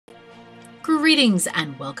Greetings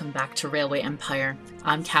and welcome back to Railway Empire.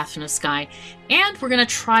 I'm KatherineOfSky, and we're going to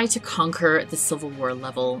try to conquer the Civil War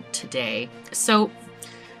level today. So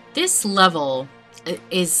this level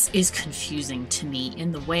is confusing to me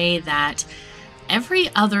in the way that every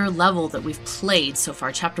other level that we've played so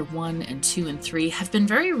far, Chapter 1 and 2 and 3, have been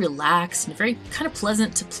very relaxed and very kind of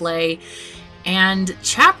pleasant to play. And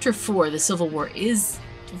Chapter 4, the Civil War, is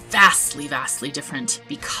vastly different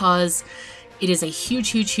because it is a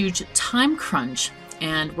huge time crunch,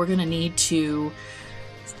 and we're going to need to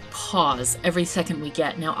pause every second we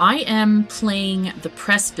get. Now, I am playing the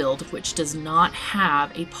press build, which does not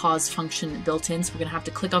have a pause function built in, so we're going to have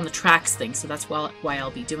to click on the tracks thing, so that's why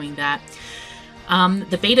I'll be doing that.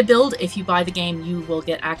 The beta build, if you buy the game, you will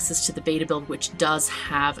get access to the beta build, which does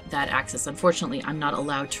have that access. Unfortunately, I'm not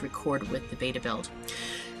allowed to record with the beta build.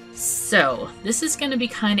 So, this is going to be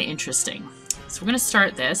kind of interesting. So we're going to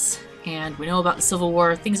start this. And we know about the Civil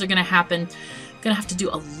War. Things are going to happen. Going to have to do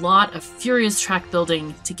a lot of furious track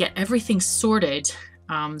building to get everything sorted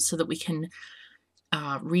so that we can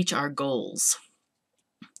reach our goals.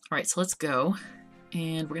 All right, so let's go.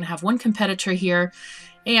 And we're going to have one competitor here.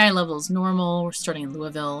 AI level is normal. We're starting in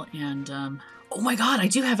Louisville. And oh my god, I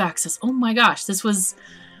do have access. Oh my gosh, this was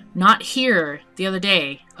not here the other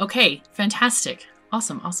day. Okay, fantastic.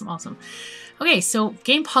 Awesome. Okay, so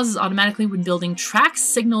game pauses automatically when building tracks,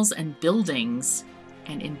 signals, and buildings,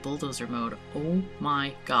 and in bulldozer mode. Oh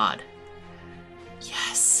my god.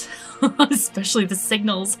 Yes. Especially the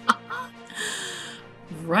signals.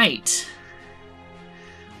 Right.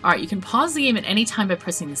 Alright, you can pause the game at any time by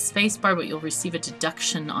pressing the spacebar, but you'll receive a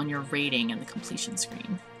deduction on your rating in the completion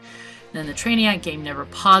screen. Then the Trainiac game never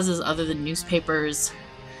pauses other than when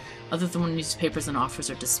newspapers and offers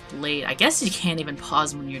are displayed. I guess you can't even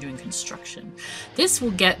pause when you're doing construction. This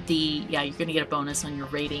will get the, yeah, you're going to get a bonus on your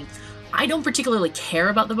rating. I don't particularly care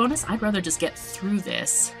about the bonus. I'd rather just get through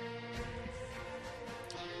this.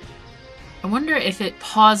 I wonder if it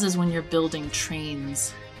pauses when you're building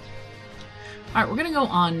trains. Alright, we're going to go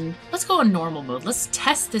on, let's go on normal mode. Let's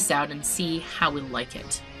test this out and see how we like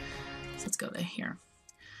it. So let's go there here.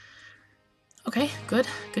 Okay, good.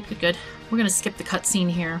 We're going to skip the cutscene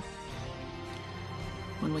here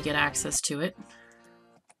when we get access to it.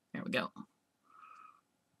 There we go.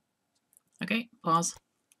 Okay, pause.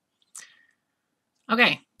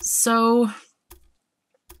 Okay, so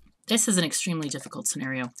this is an extremely difficult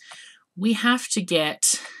scenario. We have to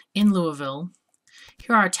get in Louisville.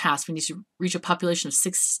 Here are our tasks. We need to reach a population of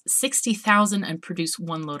 60,000 and produce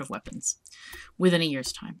one load of weapons within a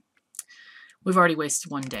year's time. We've already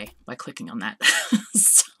wasted one day by clicking on that.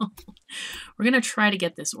 So we're going to try to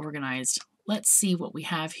get this organized. Let's see what we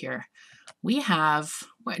have here. We have...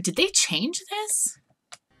 What, did they change this?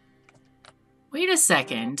 Wait a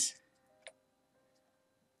second.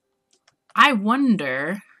 I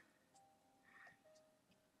wonder...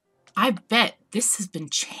 I bet this has been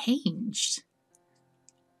changed.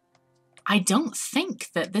 I don't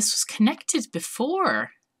think that this was connected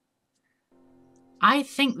before. I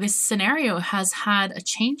think this scenario has had a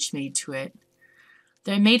change made to it.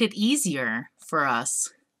 They made it easier for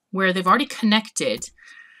us, where they've already connected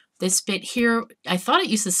this bit here. I thought it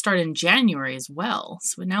used to start in January as well,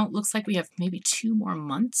 so now it looks like we have maybe 2 more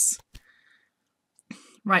months.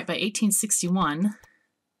 Right, by 1861.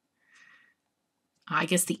 I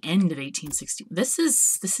guess the end of 1860. This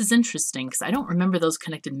is interesting, because I don't remember those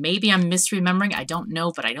connected. Maybe I'm misremembering. I don't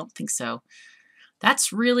know, but I don't think so.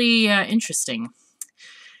 That's really interesting.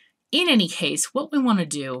 In any case, what we want to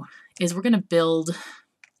do is we're going to build,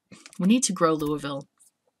 we need to grow Louisville.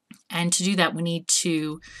 And to do that, we need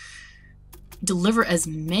to deliver as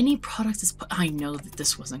many products as I know that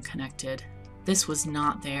this wasn't connected. This was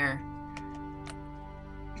not there.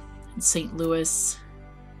 In St. Louis.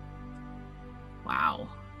 Wow.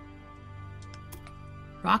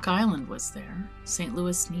 Rock Island was there. St.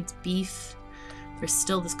 Louis needs beef. There's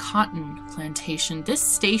still this cotton plantation. This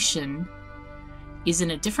station is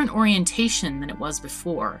in a different orientation than it was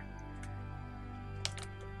before.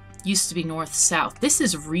 Used to be north-south. This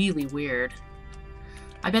is really weird.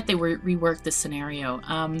 I bet they reworked this scenario.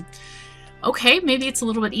 Okay, maybe it's a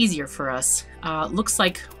little bit easier for us. Looks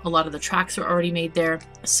like a lot of the tracks are already made there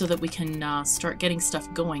so that we can start getting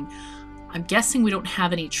stuff going. I'm guessing we don't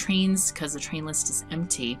have any trains because the train list is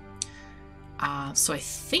empty. So I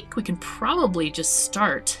think we can probably just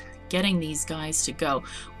start getting these guys to go.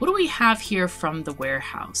 What do we have here from the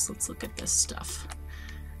warehouse? Let's look at this stuff.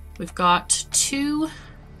 We've got 2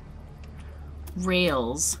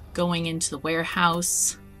 rails going into the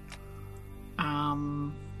warehouse.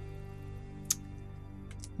 I'm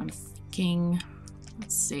thinking,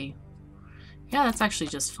 let's see. Yeah, that's actually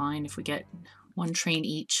just fine if we get one train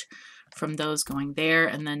each from those going there,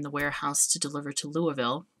 and then the warehouse to deliver to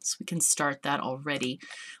Louisville. So we can start that already.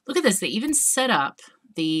 Look at this. They even set up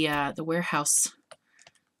the warehouse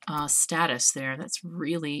status there. That's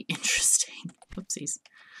really interesting. Whoopsies.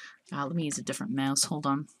 Let me use a different mouse. Hold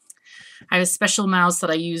on. I have a special mouse that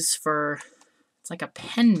I use for, it's like a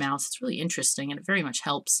pen mouse. It's really interesting and it very much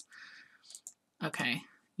helps. Okay.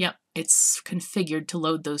 Yep, it's configured to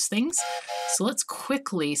load those things. So let's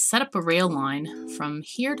quickly set up a rail line from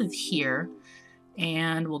here to here,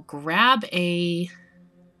 and we'll grab a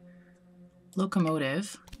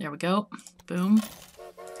locomotive. There we go. Boom.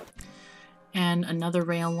 And another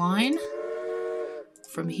rail line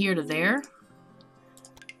from here to there.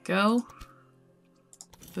 Go.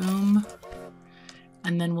 Boom.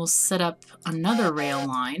 And then we'll set up another rail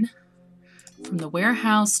line from the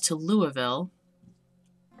warehouse to Louisville.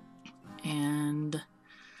 And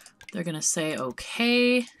they're going to say,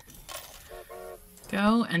 okay,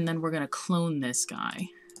 go. And then we're going to clone this guy.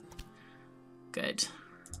 Good.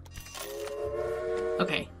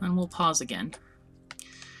 Okay, and we'll pause again.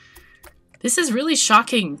 This is really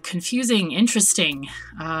shocking, confusing, interesting.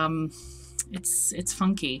 It's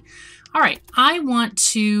funky. All right, I want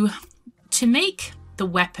to make the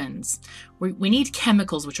weapons. We need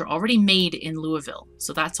chemicals, which are already made in Louisville.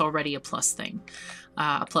 So that's already a plus thing.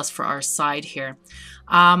 A plus for our side here.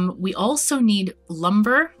 We also need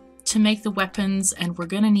lumber to make the weapons, and we're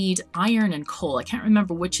going to need iron and coal. I can't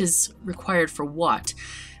remember which is required for what,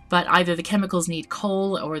 but either the chemicals need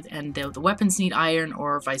coal and the weapons need iron,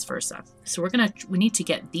 or vice versa. So we need to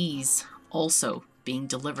get these also being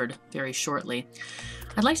delivered very shortly.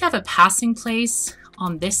 I'd like to have a passing place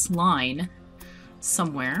on this line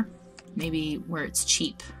somewhere, maybe where it's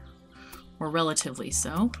cheap or relatively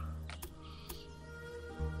so.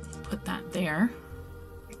 Put that there.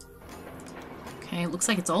 Okay, it looks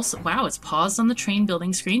like it's also, wow, it's paused on the train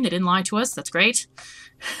building screen. They didn't lie to us. That's great.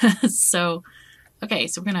 So, okay,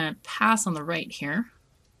 so we're gonna pass on the right here.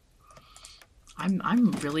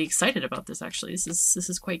 I'm really excited about this actually. This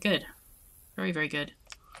is quite good. Very, very good.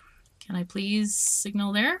 Can I please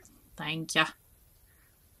signal there? Thank ya.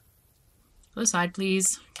 Other side,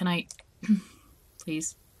 please. Can I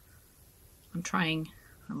please? I'm trying.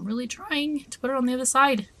 I'm really trying to put it on the other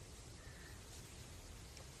side.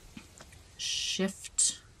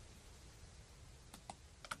 Shift.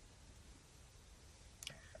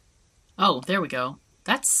 Oh, there we go.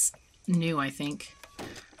 That's new, I think.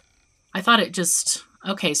 I thought it just...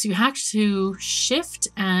 Okay, so you have to shift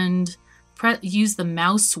and use the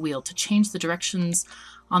mouse wheel to change the directions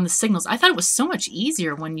on the signals. I thought it was so much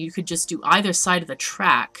easier when you could just do either side of the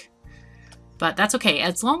track. But that's okay.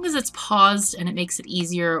 As long as it's paused and it makes it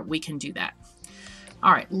easier, we can do that.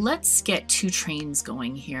 All right, let's get 2 trains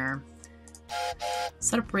going here.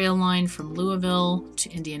 Set up rail line from Louisville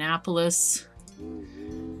to Indianapolis.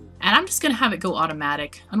 And I'm just going to have it go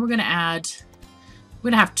automatic. And we're going to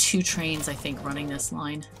have 2 trains, I think, running this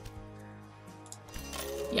line.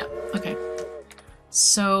 Yeah, okay.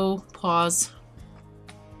 So, pause.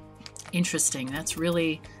 Interesting. That's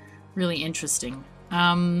really, really interesting.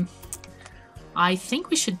 I think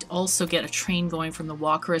we should also get a train going from the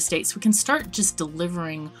Walker Estate so we can start just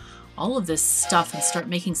delivering all of this stuff and start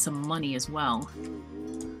making some money as well.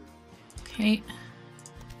 Okay.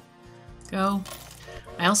 Go.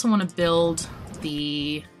 I also want to build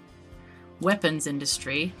the weapons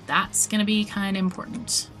industry. That's going to be kind of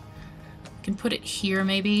important. I can put it here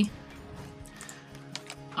maybe.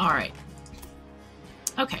 All right.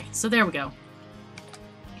 Okay, so there we go.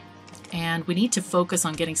 And we need to focus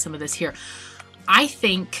on getting some of this here. I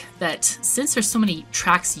think that since there's so many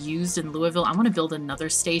tracks used in Louisville, I want to build another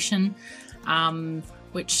station,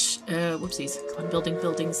 whoopsies, come on, building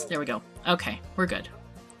buildings. There we go. Okay, we're good.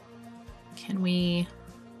 Can we...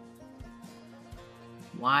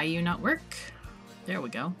 Why you not work? There we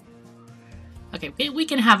go. Okay, we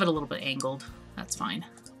can have it a little bit angled. That's fine.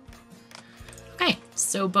 Okay,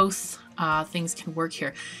 so both things can work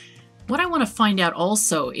here. What I want to find out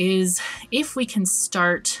also is if we can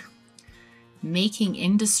start making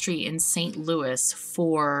industry in St. Louis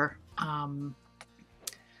for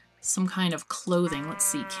some kind of clothing. Let's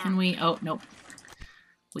see, can we? Oh, nope.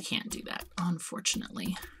 We can't do that,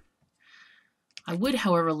 unfortunately. I would,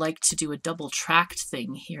 however, like to do a double-tracked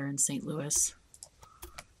thing here in St. Louis.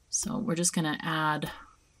 So we're just going to add...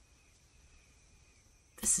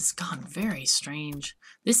 This has gone very strange.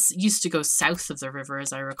 This used to go south of the river,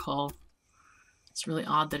 as I recall. It's really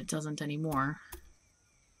odd that it doesn't anymore.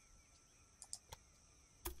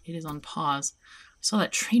 It is on pause. I saw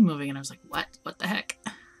that train moving and I was like, what? What the heck?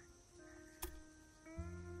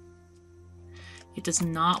 It does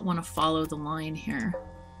not want to follow the line here.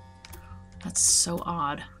 That's so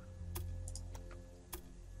odd.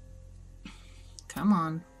 Come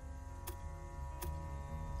on.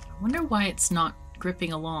 I wonder why it's not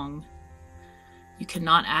gripping along. You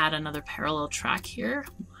cannot add another parallel track here?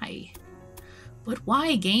 Why? But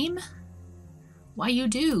why, game? Why you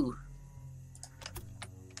do?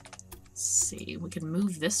 Let's see, we can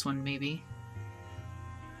move this one maybe.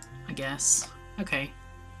 I guess. Okay.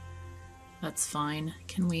 That's fine.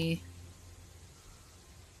 Can we...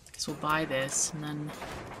 I guess we'll buy this and then...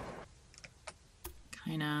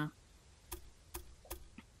 kinda...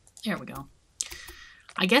 There we go.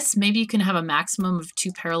 I guess maybe you can have a maximum of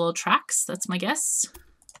 2 parallel tracks. That's my guess.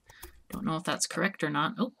 Don't know if that's correct or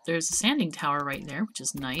not. Oh, there's a sanding tower right there, which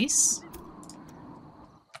is nice.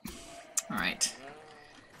 All right.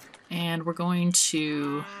 And we're going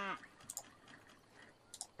to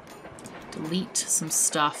delete some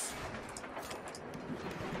stuff.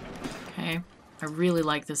 Okay. I really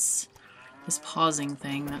like this pausing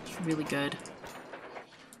thing. That's really good.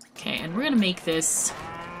 Okay, and we're going to make this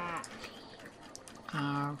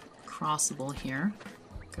crossable here.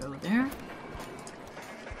 Go there.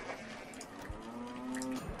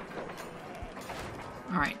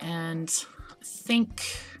 Alright, and I think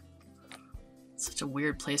it's such a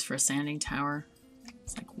weird place for a sanding tower.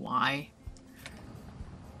 It's like, why?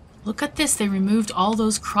 Look at this, they removed all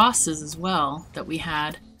those crosses as well that we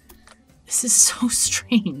had. This is so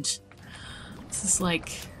strange. This is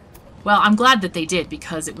like... Well, I'm glad that they did,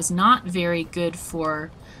 because it was not very good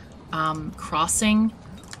for crossing,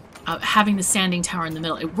 having the sanding tower in the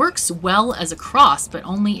middle. It works well as a cross, but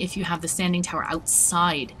only if you have the sanding tower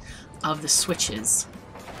outside of the switches.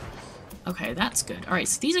 Okay, that's good. All right,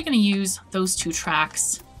 so these are going to use those 2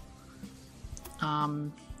 tracks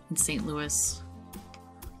in St. Louis.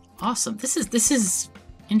 Awesome. This is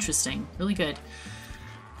interesting. Really good.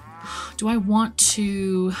 Do I want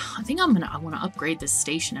to... I think I want to upgrade this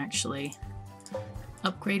station, actually.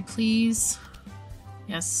 Upgrade, please.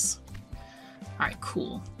 Yes. All right,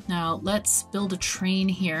 cool. Now, let's build a train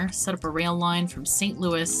here. Set up a rail line from St.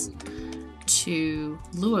 Louis to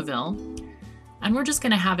Louisville. And we're just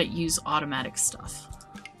going to have it use automatic stuff.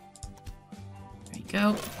 There you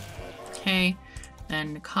go. Okay.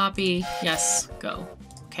 Then copy. Yes, go.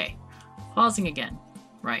 Okay. Pausing again.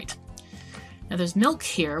 Right. Now there's milk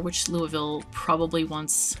here, which Louisville probably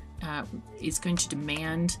wants, is going to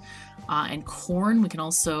demand, and corn. We can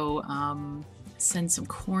also send some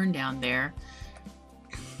corn down there.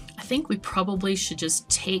 I think we probably should just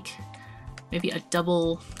take maybe a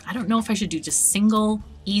double, I don't know if I should do just single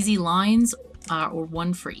easy lines or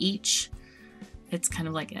one for each. It's kind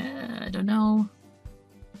of like, I don't know.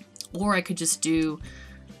 Or I could just do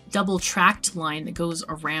double tracked line that goes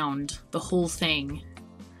around the whole thing.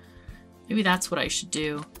 Maybe that's what I should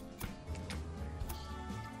do.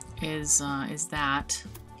 Is that.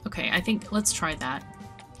 Okay, I think let's try that.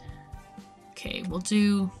 Okay, we'll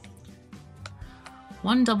do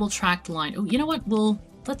one double tracked line. Oh, you know what?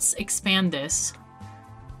 Let's expand this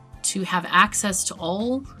to have access to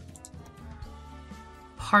all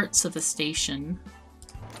parts of the station.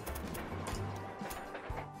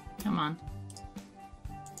 Come on.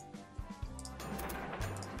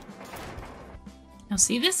 Now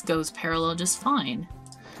see, this goes parallel just fine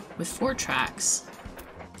with 4 tracks.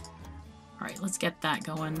 All right, let's get that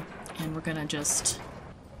going. And we're gonna just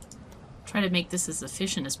try to make this as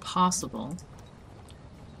efficient as possible.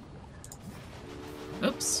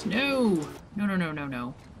 Oops, no. No, no, no, no,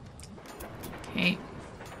 no. Okay.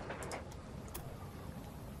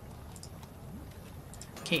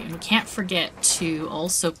 Okay, and we can't forget to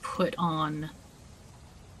also put on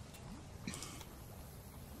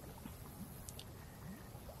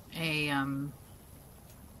a,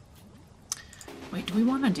 wait, do we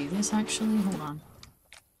want to do this actually? Hold on.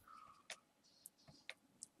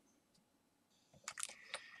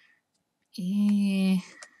 We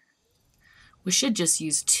should just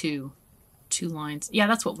use two lines. Yeah,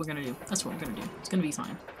 that's what we're gonna do. That's what we're gonna do. It's gonna be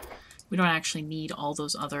fine. We don't actually need all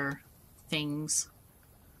those other things.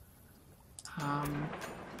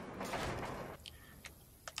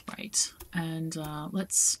 Right, and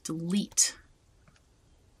let's delete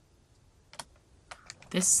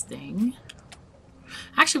this thing.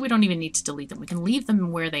 Actually, we don't even need to delete them. We can leave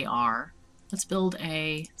them where they are. Let's build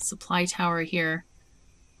a supply tower here.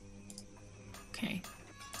 Okay.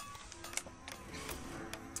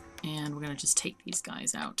 And we're going to just take these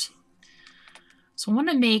guys out. So I want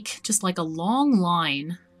to make just like a long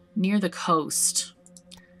line near the coast.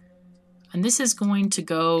 And this is going to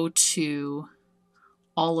go to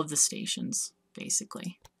all of the stations,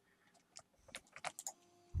 basically.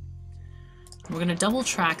 We're going to double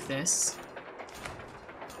track this.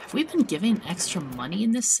 Have we been giving extra money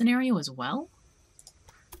in this scenario as well?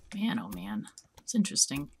 Man, oh man. It's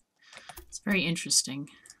interesting. It's very interesting.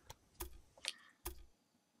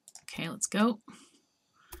 Okay, let's go.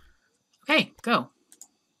 Okay, go.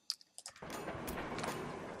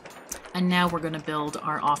 And now we're going to build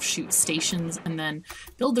our offshoot stations and then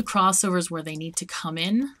build the crossovers where they need to come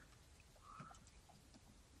in.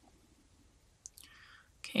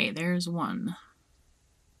 Okay, there's one.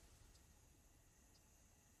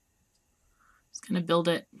 Just going to build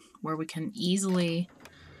it where we can easily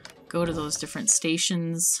go to those different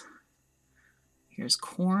stations. Here's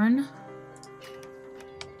corn.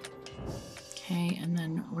 Okay, and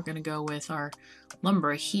then we're going to go with our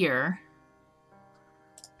lumber here.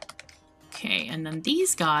 Okay, and then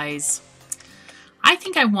these guys, I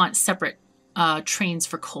think I want separate trains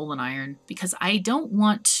for coal and iron because I don't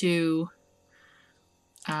want to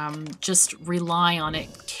just rely on it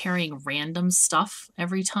carrying random stuff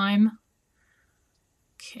every time.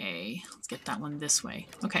 Okay, let's get that one this way.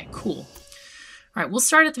 Okay, cool. All right, we'll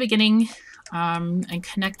start at the beginning and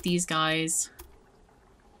connect these guys.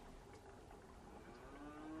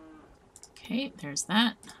 Okay, there's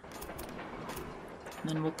that. And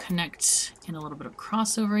then we'll connect in a little bit of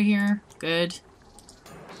crossover here. Good.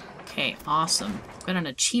 Okay, awesome. Got an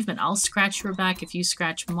achievement. I'll scratch your back if you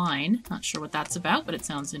scratch mine. Not sure what that's about, but it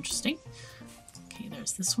sounds interesting. Okay,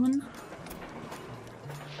 there's this one.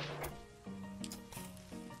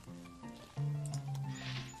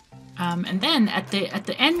 And then at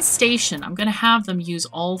the end station, I'm going to have them use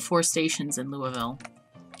all 4 stations in Louisville.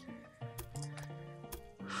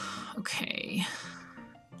 Okay.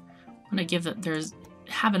 I'm going to give it,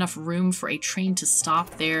 have enough room for a train to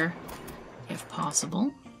stop there, if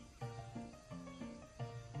possible.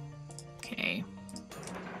 Okay.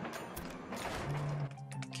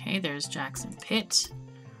 Okay, there's Jackson Pitt.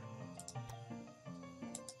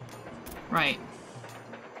 Right.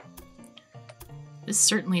 This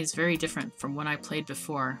certainly is very different from when I played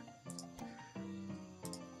before.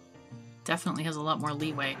 Definitely has a lot more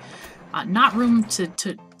leeway. Not room to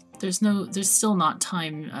there's still not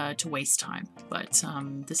time to waste time, but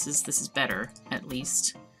this is better at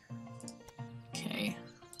least. Okay.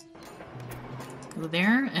 Go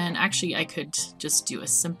there, and actually I could just do a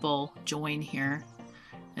simple join here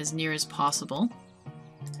as near as possible.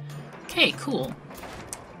 Okay, cool.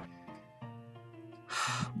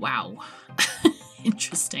 Wow.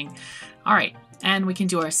 Interesting. All right, and we can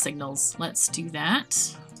do our signals. Let's do that.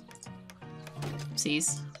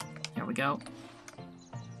 Oopsies. There we go.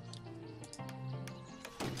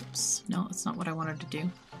 Oops. No, that's not what I wanted to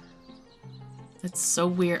do. That's so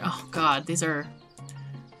weird. Oh god, these are...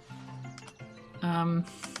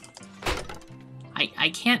 I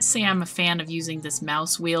can't say I'm a fan of using this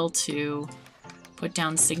mouse wheel to put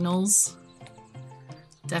down signals.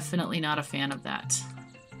 Definitely not a fan of that.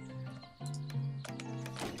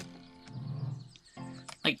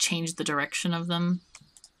 Like, change the direction of them.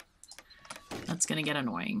 That's gonna get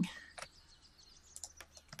annoying.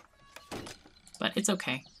 But it's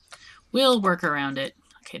okay. We'll work around it.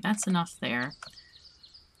 Okay, that's enough there.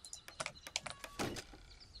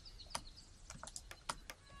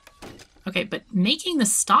 Okay, but making the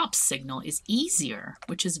stop signal is easier,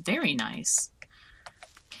 which is very nice.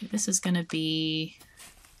 Okay, this is gonna be...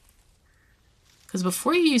 Because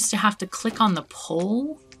before you used to have to click on the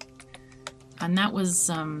pole, and that was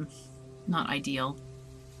not ideal.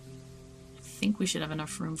 I think we should have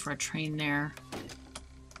enough room for a train there.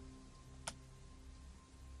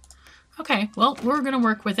 Okay, well, we're going to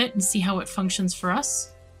work with it and see how it functions for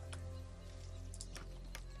us.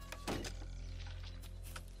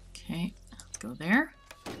 Okay, let's go there.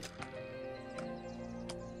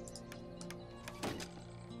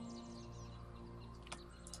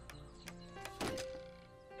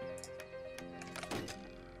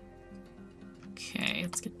 Okay,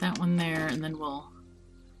 let's get that one there, and then we'll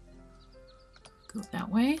go that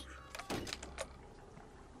way.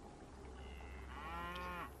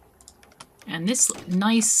 And this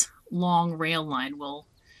nice long rail line will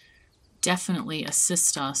definitely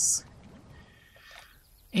assist us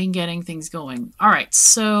in getting things going. All right,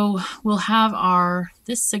 so we'll have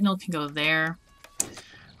this signal can go there.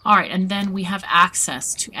 All right, and then we have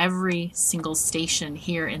access to every single station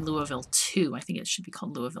here in Louisville 2. I think it should be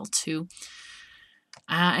called Louisville 2.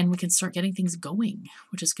 And we can start getting things going,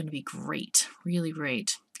 which is going to be great, really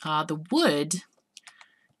great. The wood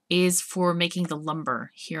is for making the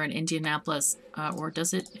lumber here in Indianapolis, or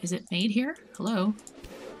is it made here? Hello?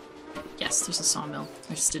 Yes, there's a sawmill.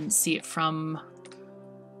 I just didn't see it from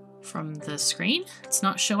the screen. It's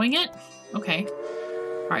not showing it? Okay.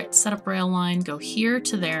 right, set up rail line. Go here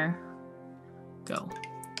to there. Go.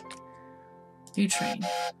 New train.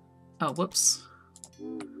 Oh, whoops.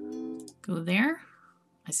 Go there.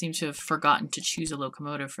 I seem to have forgotten to choose a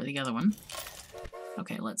locomotive for the other one.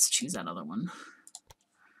 Okay, let's choose that other one.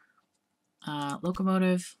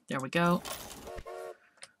 Locomotive. There we go.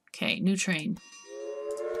 Okay, new train.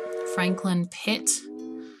 Franklin Pitt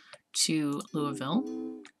to Louisville.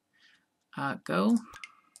 Go.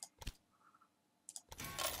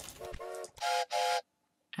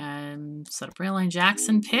 And set up rail line.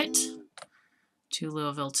 Jackson Pitt to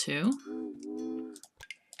Louisville 2.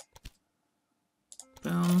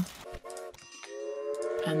 Boom.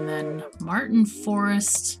 And then Martin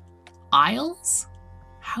Forest Isles?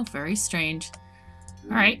 How very strange.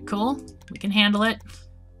 Alright, cool. We can handle it.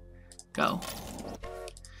 Go.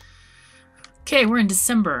 Okay, we're in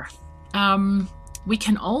December. We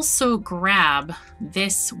can also grab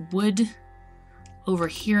this wood over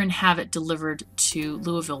here and have it delivered to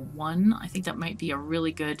Louisville 1. I think that might be a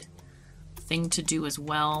really good thing to do as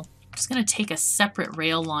well. I'm just going to take a separate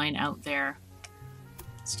rail line out there.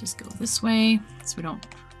 Let's just go this way so we don't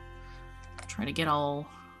try to get all...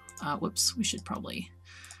 whoops, we should probably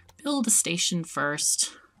build a station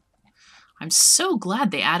first. I'm so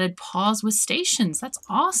glad they added pause with stations. That's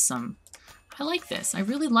awesome. I like this. I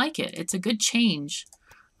really like it. It's a good change.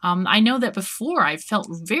 I know that before I felt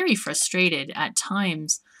very frustrated at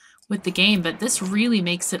times with the game, but this really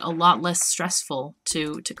makes it a lot less stressful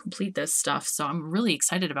to complete this stuff. So I'm really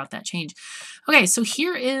excited about that change. Okay, so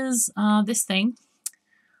here is this thing.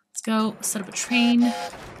 Let's go set up a train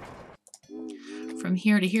from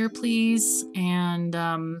here to here, please. And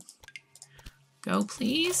go,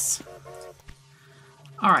 please.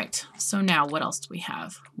 All right, so now what else do we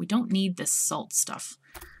have? We don't need this salt stuff.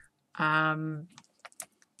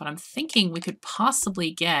 But I'm thinking we could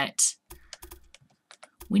possibly get...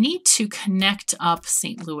 We need to connect up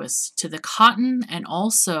St. Louis to the cotton and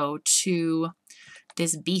also to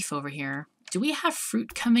this beef over here. Do we have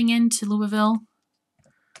fruit coming into Louisville?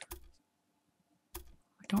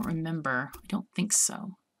 I don't remember. I don't think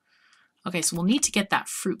so. Okay, so we'll need to get that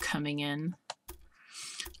fruit coming in.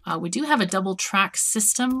 We do have a double track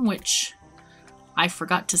system, which I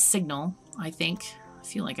forgot to signal, I think. I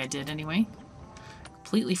feel like I did anyway.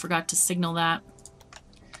 Completely forgot to signal that.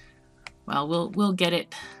 Well, we'll get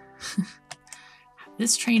it.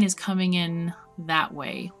 This train is coming in that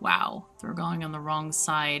way. Wow, they're going on the wrong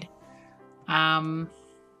side.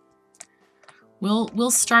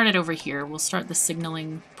 We'll start it over here. We'll start the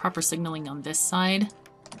signaling, proper signaling on this side.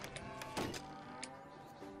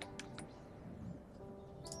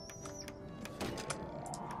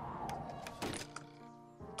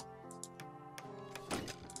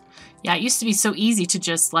 Yeah, it used to be so easy to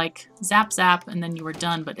just like zap zap and then you were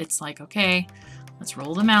done, but it's like, okay, let's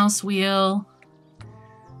roll the mouse wheel.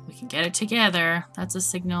 We can get it together. That's a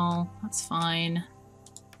signal. That's fine.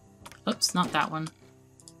 Oops, not that one.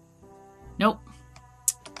 Nope.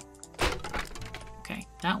 Okay,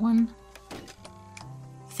 that one.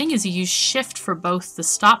 Thing is, you use shift for both the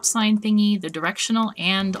stop sign thingy, the directional,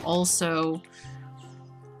 and also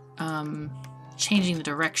changing the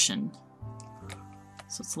direction.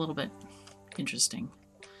 So it's a little bit interesting.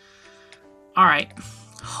 All right.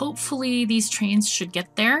 Hopefully these trains should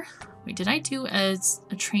get there. Wait, did I do a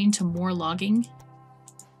train to more logging?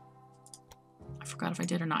 I forgot if I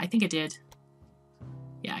did or not. I think I did.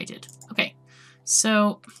 Yeah, I did. Okay.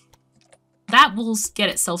 So that will get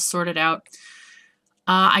itself sorted out.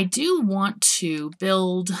 I do want to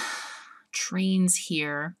build trains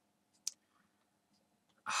here.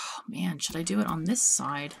 Oh man, should I do it on this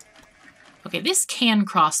side? Okay, this can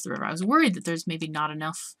cross the river. I was worried that there's maybe not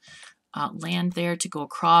enough land there to go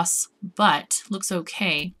across, but looks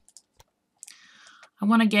okay. I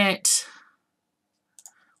want to get...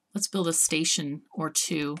 Let's build a station or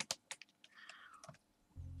two.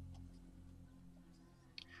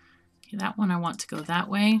 Okay, that one I want to go that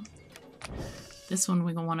way. This one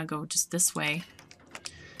we want to go just this way.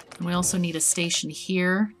 And we also need a station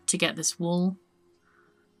here to get this wool.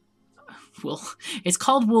 Wool. It's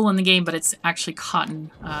called wool in the game, but it's actually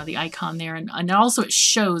cotton, the icon there. And also it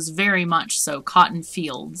shows very much so cotton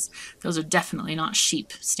fields. Those are definitely not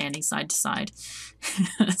sheep standing side to side.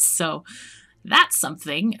 So that's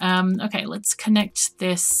something. Okay, let's connect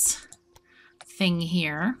this thing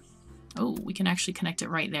here. Oh, we can actually connect it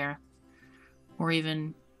right there. Or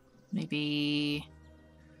even maybe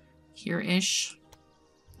here-ish.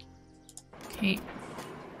 Okay.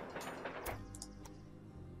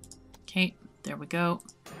 Okay, there we go.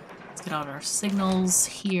 Let's get out our signals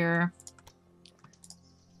here.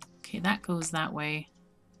 Okay, that goes that way.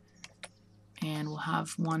 And we'll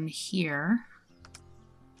have one here,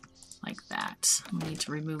 like that. We need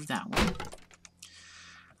to remove that one.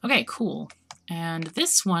 Okay, cool. And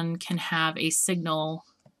this one can have a signal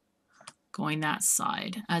going that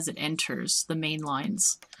side as it enters the main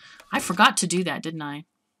lines. I forgot to do that, didn't I?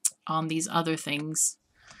 On these other things.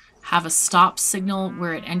 Have a stop signal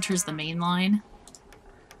where it enters the main line,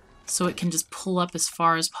 so it can just pull up as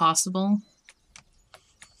far as possible.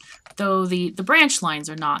 Though the branch lines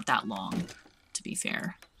are not that long, to be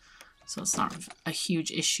fair. So it's not a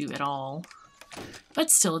huge issue at all. But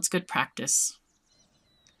still, it's good practice.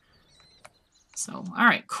 So,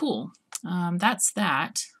 alright, cool. That's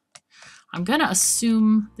that. I'm going to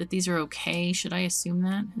assume that these are okay. Should I assume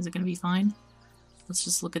that? Is it going to be fine? Let's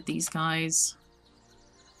just look at these guys.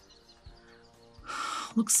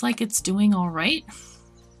 Looks like it's doing alright.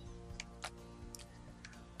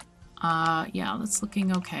 Yeah, that's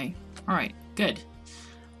looking okay. Alright, good.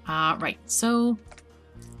 Right, so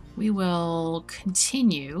we will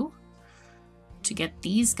continue to get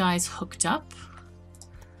these guys hooked up.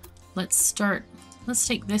 Let's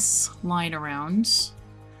take this line around,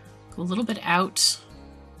 go a little bit out,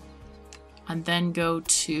 and then go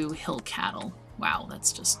to hill cattle. Wow,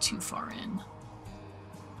 that's just too far in.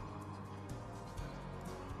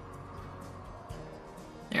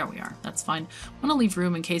 There we are. That's fine. I want to leave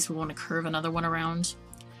room in case we want to curve another one around.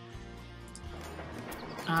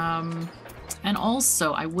 And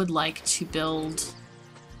also, I would like to build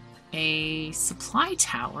a supply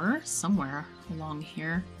tower somewhere along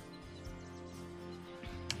here.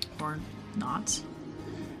 Or not.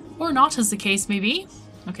 Or not, as the case may be.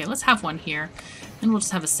 Okay, let's have one here. And we'll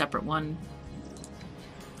just have a separate one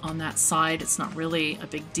on that side. It's not really a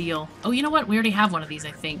big deal. Oh, you know what? We already have one of these,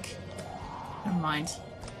 I think. Never mind.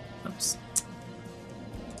 Oops.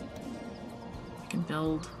 I can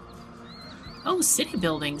build... Oh, city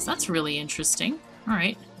buildings. That's really interesting.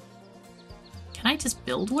 Alright. Can I just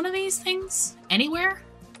build one of these things? Anywhere?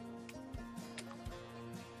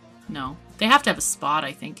 No. They have to have a spot,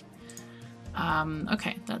 I think.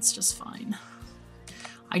 Okay, that's just fine.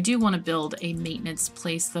 I do want to build a maintenance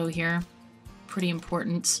place, though, here. Pretty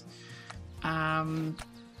important. Yeah,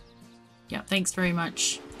 thanks very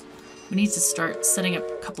much. We need to start setting up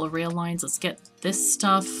a couple of rail lines. Let's get this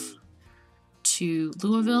stuff to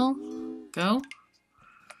Louisville. Go.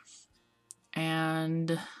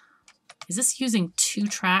 And is this using 2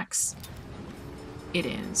 tracks? It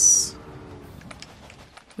is.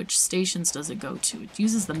 Which stations does it go to? It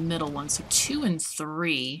uses the middle one, so 2 and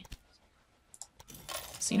 3.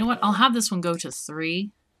 So you know what? I'll have this one go to 3.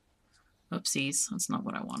 Oopsies, that's not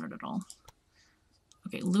what I wanted at all.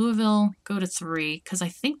 Okay, Louisville, go to 3, because I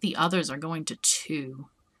think the others are going to 2.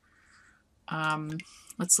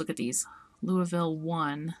 Let's look at these. Louisville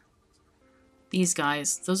 1. These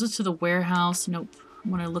guys, those are to the warehouse. Nope, I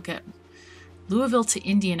want to look at Louisville to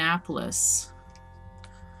Indianapolis.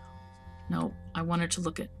 No, I wanted to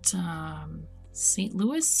look at St.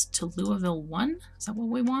 Louis to Louisville 1. Is that what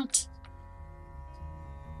we want?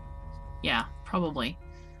 Yeah, probably.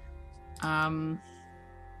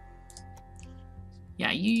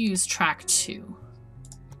 Yeah, you use track 2.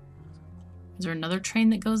 Is there another train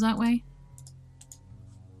that goes that way?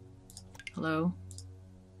 Hello?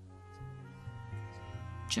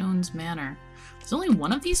 Jones Manor. There's only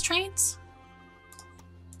one of these trains?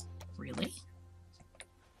 Really?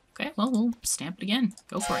 Okay, well, we'll stamp it again.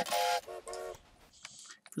 Go for it.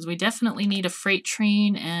 Because we definitely need a freight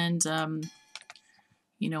train and,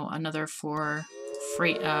 you know, another for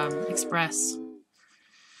freight, express.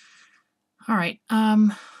 Alright,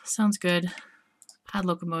 sounds good. Pad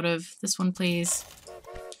locomotive. This one, please.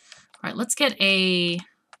 Alright, let's get a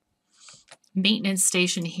maintenance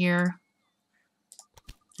station here.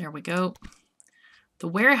 There we go. The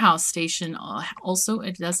warehouse station, also,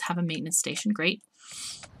 it does have a maintenance station. Great.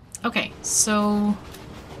 Okay, so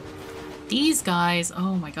these guys,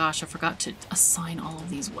 oh my gosh, I forgot to assign all of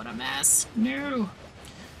these. What a mess. No.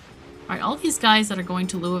 Alright, all these guys that are going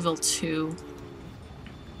to Louisville 2.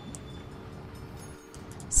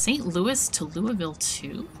 St. Louis to Louisville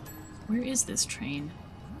 2? Where is this train?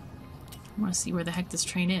 I want to see where the heck this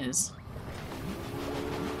train is.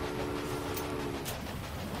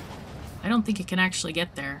 I don't think it can actually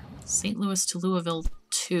get there. St. Louis to Louisville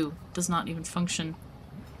 2 does not even function.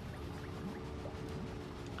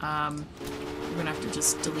 We're gonna have to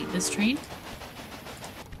just delete this train.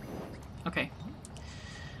 Okay.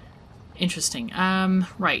 Interesting.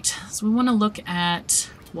 Right. So we want to look at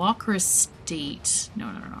Walker Estate.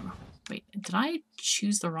 No. Wait, did I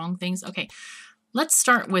choose the wrong things? Okay. Let's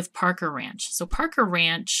start with Parker Ranch. So Parker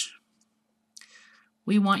Ranch,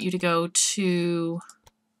 we want you to go to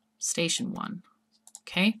Station 1.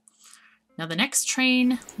 Okay. Now the next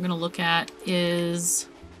train I'm going to look at is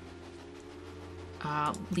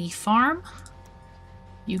Lee Farm.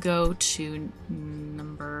 You go to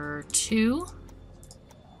number 2.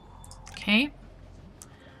 Okay.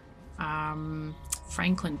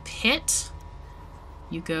 Franklin Pit.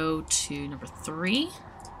 You go to number 3.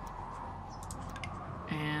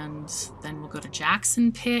 And then we'll go to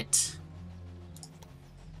Jackson Pit.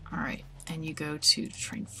 Alright, and you go to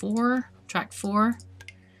track 4.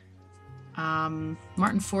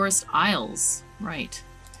 Martin Forest Isles. Right.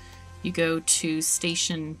 You go to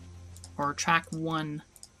station or track 1.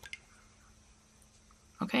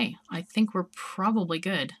 Okay, I think we're probably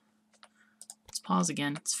good. Let's pause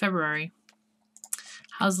again. It's February.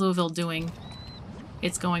 How's Louisville doing?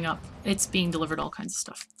 It's going up. It's being delivered all kinds of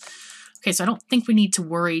stuff. Okay, so I don't think we need to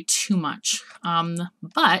worry too much.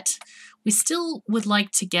 But we still would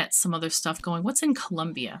like to get some other stuff going. What's in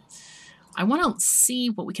Columbia? I want to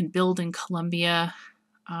see what we can build in Columbia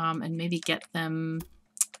and maybe get them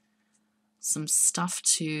some stuff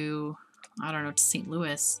to, I don't know, to St.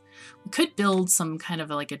 Louis. We could build some kind of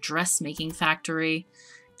like a dressmaking factory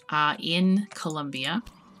in Columbia.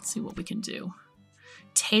 Let's see what we can do.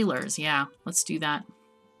 Tailors, yeah, let's do that.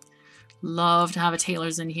 Love to have a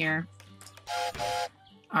tailors in here.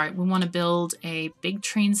 Alright, we want to build a big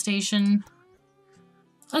train station.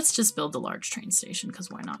 Let's just build the large train station, because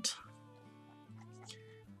why not?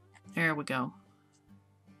 There we go.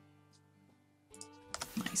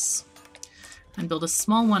 Nice. And build a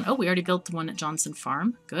small one. Oh, we already built the one at Johnson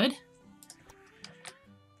Farm. Good.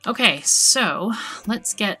 Okay, so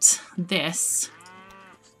let's get this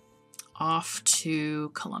off to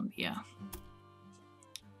Columbia.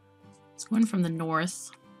 Let's go in from the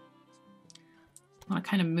north. I want to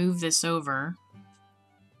kind of move this over.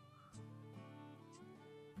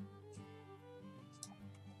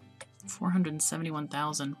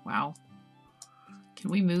 $471,000. Wow.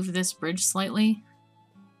 Can we move this bridge slightly?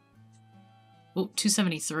 Oh,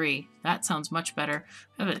 273. That sounds much better.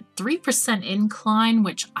 I have a 3% incline,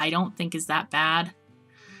 which I don't think is that bad. All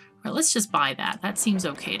right, let's just buy that. That seems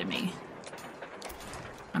okay to me.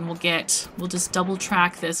 And we'll just double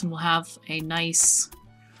track this and we'll have a nice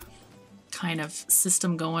kind of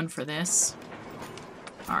system going for this.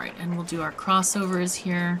 All right, and we'll do our crossovers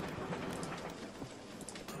here.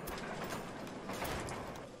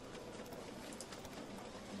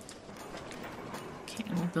 Okay,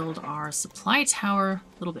 and we'll build our supply tower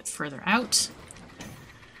a little bit further out.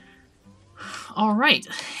 All right,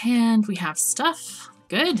 and we have stuff.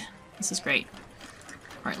 Good. This is great.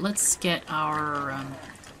 All right, let's get our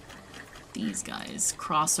these guys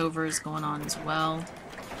crossovers going on as well.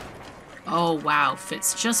 Oh, wow.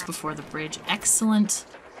 Fits just before the bridge. Excellent.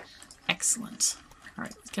 Excellent. All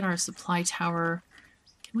right, let's get our supply tower.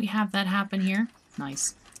 Can we have that happen here?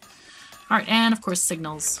 Nice. All right, and of course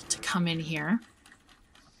signals to come in here.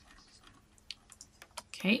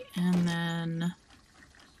 Okay, and then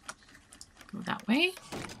go that way.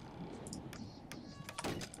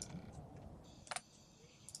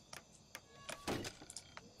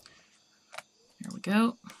 There we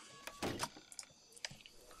go.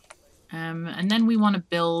 And then we want to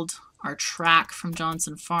build our track from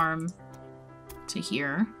Johnson Farm to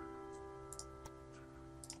here.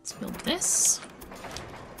 Let's build this.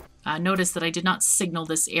 Notice that I did not signal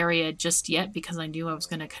this area just yet because I knew I was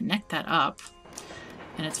going to connect that up.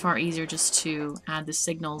 And it's far easier just to add the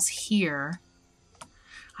signals here.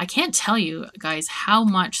 I can't tell you guys how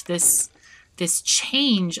much this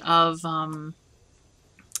change of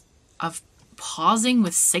pausing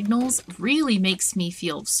with signals really makes me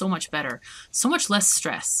feel so much better, so much less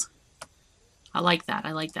stress. I like that.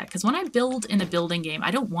 I like that because when I build in a building game,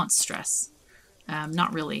 I don't want stress.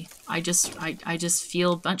 Not really. I just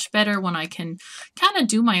feel much better when I can kind of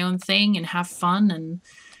do my own thing and have fun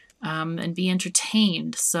and be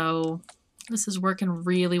entertained. So this is working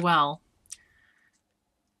really well.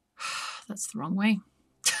 That's the wrong way.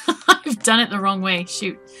 I've done it the wrong way.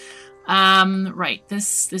 Shoot. Right.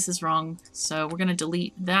 This is wrong. So we're gonna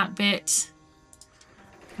delete that bit.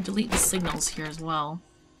 Delete the signals here as well.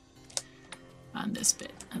 And this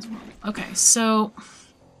bit as well. Okay, so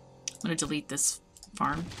I'm gonna delete this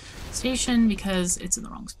farm station because it's in the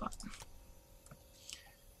wrong spot.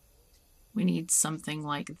 We need something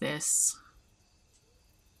like this.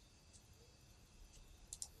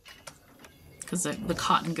 Because the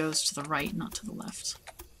cotton goes to the right, not to the left.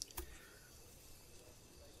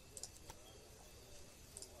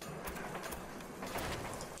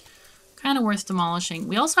 Kind of worth demolishing.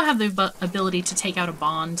 We also have the ability to take out a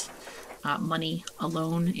bond, money, a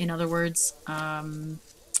loan, in other words.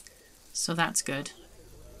 So that's good.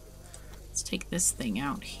 Let's take this thing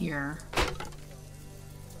out here.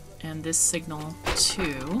 And this signal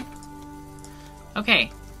too. Okay.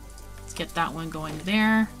 Let's get that one going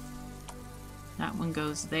there. That one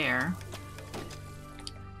goes there.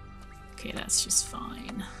 Okay, that's just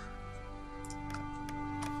fine.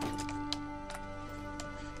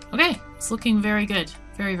 Okay, it's looking very good.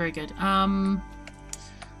 Very, very good.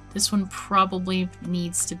 This one probably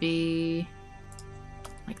needs to be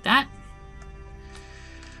like that.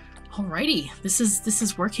 Alrighty, this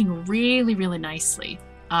is working really, really nicely.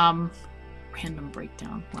 Random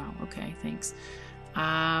breakdown. Wow, okay, thanks.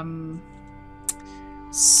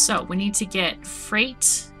 So we need to get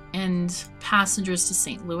freight and passengers to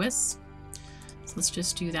St. Louis. So let's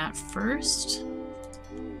just do that first.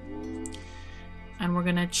 And we're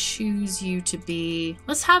gonna choose you to be,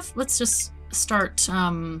 let's just start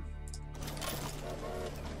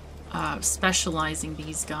specializing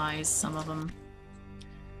these guys, some of them.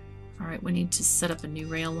 All right, we need to set up a new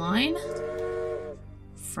rail line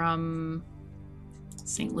from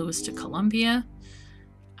St. Louis to Columbia,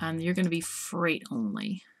 and you're gonna be freight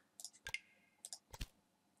only.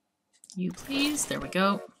 You please, there we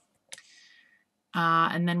go.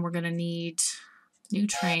 And then we're gonna need new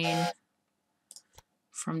train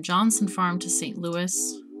from Johnson Farm to St.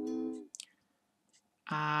 Louis.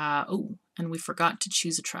 Oh, and we forgot to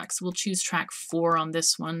choose a track. So we'll choose track 4 on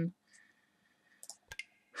this one.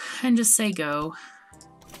 And just say go.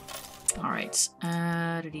 All right.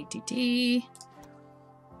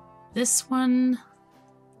 This one,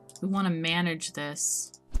 we want to manage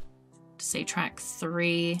this to say track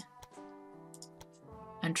 3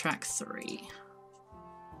 and track 3.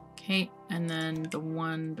 Okay, and then the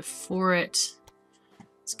one before it,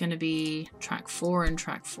 it's going to be track 4 and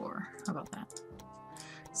track 4. How about that?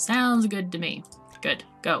 Sounds good to me. Good.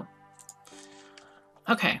 Go.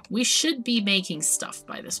 Okay, we should be making stuff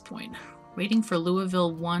by this point. Waiting for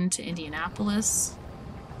Louisville 1 to Indianapolis.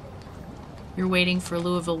 You're waiting for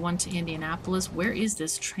Louisville 1 to Indianapolis. Where is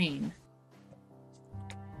this train?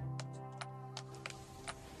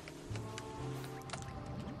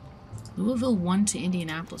 Louisville 1 to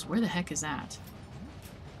Indianapolis. Where the heck is that?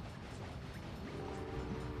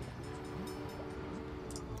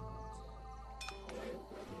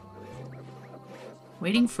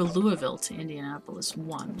 Waiting for Louisville to Indianapolis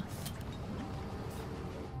 1.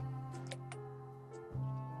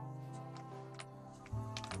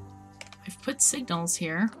 I've put signals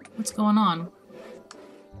here. What's going on?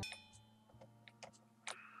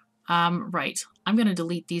 Right. I'm gonna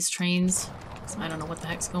delete these trains, because I don't know what the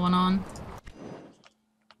heck's going on.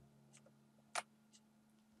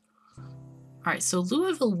 Alright, so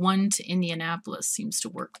Louisville 1 to Indianapolis seems to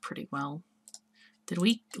work pretty well. Did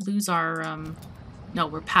we lose our, no,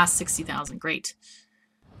 we're past 60,000. Great.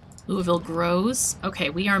 Louisville grows. Okay,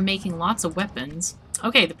 we are making lots of weapons.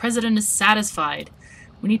 Okay, the president is satisfied.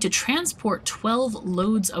 We need to transport 12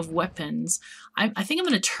 loads of weapons. I think I'm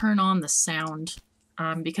going to turn on the sound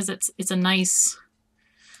because it's a nice...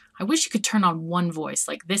 I wish you could turn on one voice,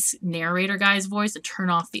 like this narrator guy's voice, and turn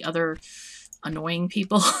off the other annoying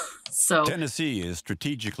people. So Tennessee is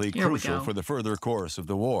strategically crucial for the further course of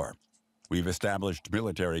the war. We've established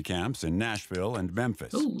military camps in Nashville and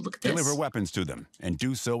Memphis. Ooh, look at this. Deliver weapons to them, and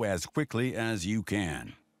do so as quickly as you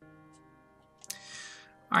can.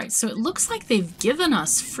 All right, so it looks like they've given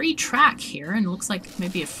us free track here, and it looks like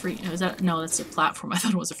maybe a free... Is that, no, that's a platform. I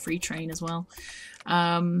thought it was a free train as well.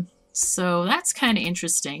 So that's kind of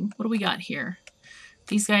interesting. What do we got here?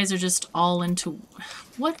 These guys are just all into...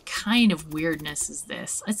 What kind of weirdness is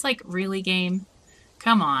this? It's like, really, game?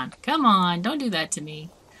 Come on. Come on. Don't do that to me.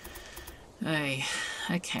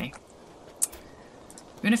 Okay.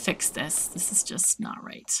 We're gonna fix this. This is just not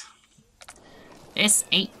right. This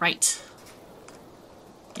ain't right.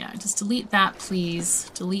 Yeah, just delete that, please.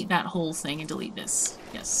 Delete that whole thing and delete this.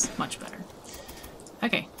 Yes, much better.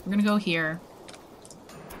 Okay, we're gonna go here.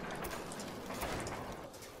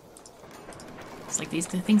 It's like these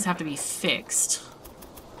things have to be fixed.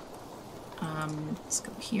 Let's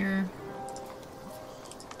go here.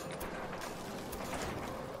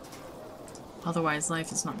 Otherwise,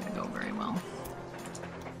 life is not going to go very well.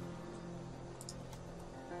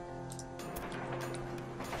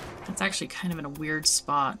 That's actually kind of in a weird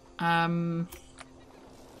spot. That's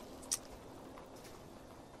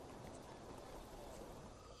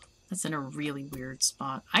in a really weird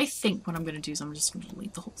spot. I think what I'm going to do is I'm just going to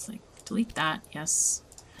delete the whole thing. Delete that. Yes.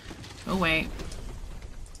 Go away.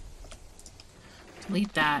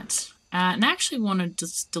 Delete that. And I actually want to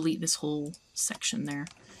just delete this whole section there.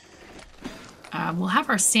 We'll have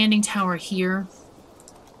our standing tower here.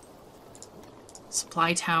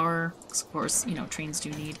 Supply tower. Of course, you know, trains do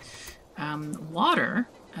need. water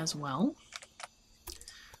as well.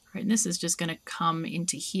 Right, and this is just going to come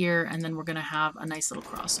into here, and then we're going to have a nice little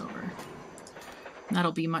crossover. And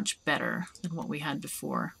that'll be much better than what we had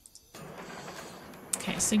before.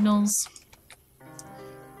 Okay, signals.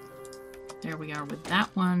 There we are with that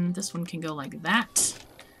one. This one can go like that.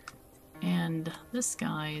 And this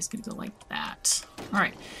guy is going to go like that. All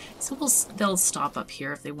right, so they'll stop up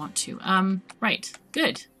here if they want to. Right,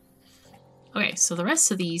 good. Okay, so the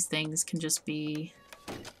rest of these things can just be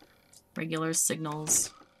regular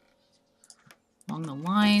signals along the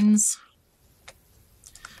lines.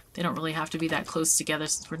 They don't really have to be that close together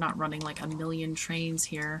since we're not running like a million trains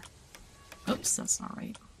here. Oops, that's not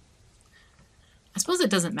right. I suppose it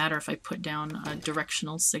doesn't matter if I put down a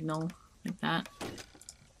directional signal like that.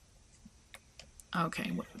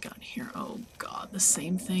 Okay, what we got here? Oh god, the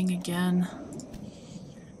same thing again.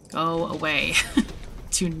 Go away.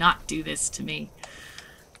 Do not do this to me.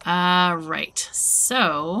 Right,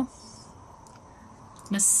 so I'm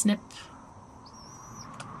gonna snip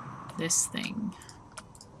this thing.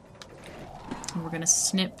 And we're gonna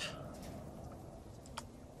snip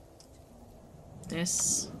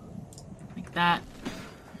this like that.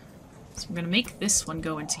 So we're gonna make this one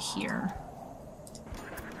go into here.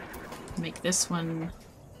 Make this one,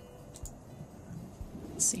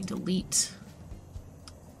 let's see, delete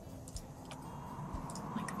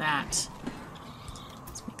like that.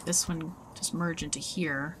 Let's make this one just merge into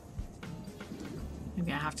here.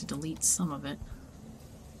 Maybe I have to delete some of it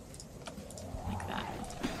like that.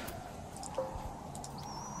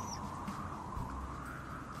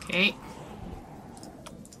 Okay.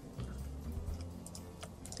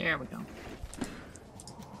 There we go.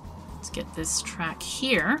 Let's get this track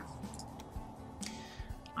here.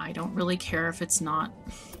 I don't really care if it's not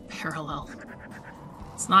parallel.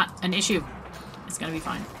 It's not an issue. It's gonna be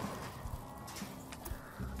fine.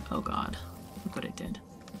 Oh god. Look what it did.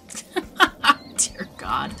 Dear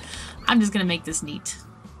god. I'm just gonna make this neat.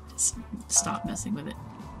 Just stop messing with it.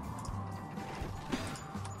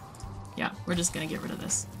 Yeah, we're just gonna get rid of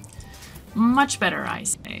this. Much better, I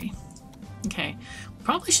say. Okay.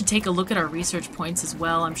 Probably should take a look at our research points as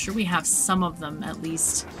well. I'm sure we have some of them at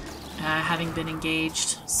least. Having been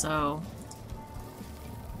engaged, so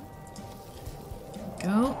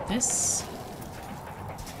go this.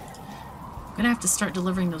 I'm gonna have to start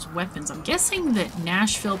delivering those weapons. I'm guessing that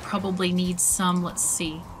Nashville probably needs some. Let's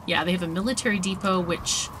see. Yeah, they have a military depot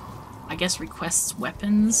which I guess requests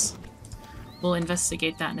weapons. We'll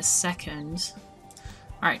investigate that in a second.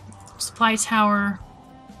 All right, supply tower.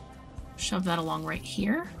 Shove that along right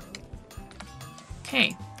here.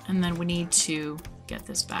 Okay, and then we need to get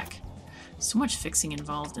this back. So much fixing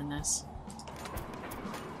involved in this.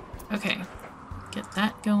 Okay, get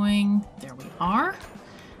that going. There we are.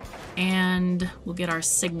 And we'll get our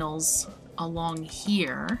signals along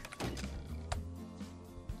here.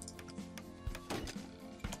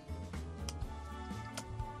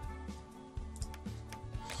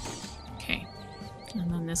 Okay,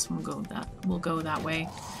 and then this one will go that way.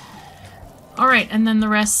 All right, and then the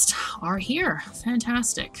rest are here.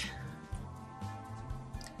 Fantastic.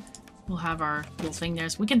 We'll have our little thing there.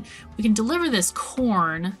 So we can deliver this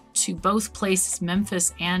corn to both places,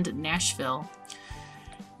 Memphis and Nashville.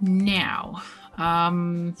 Now,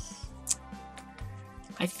 I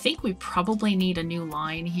think we probably need a new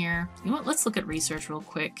line here. You know what? Let's look at research real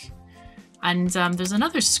quick. And there's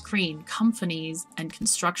another screen, companies and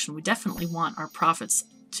construction. We definitely want our profits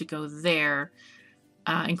to go there.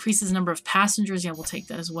 Increases number of passengers. Yeah, we'll take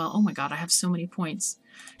that as well. Oh my god, I have so many points.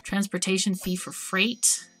 Transportation fee for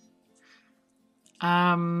freight.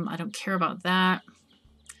 I don't care about that.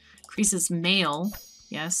 Increases mail.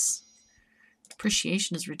 Yes.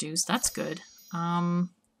 Depreciation is reduced. That's good. Wow.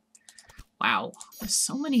 There's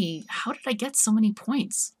so many. How did I get so many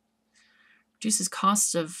points? Reduces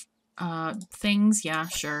cost of things. Yeah,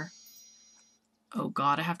 sure. Oh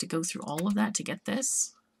god, I have to go through all of that to get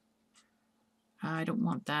this. I don't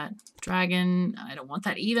want that. Dragon. I don't want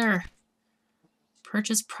that either.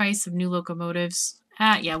 Purchase price of new locomotives.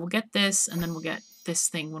 Yeah, we'll get this, and then we'll get this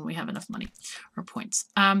thing when we have enough money or points.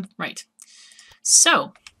 Right.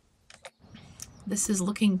 So this is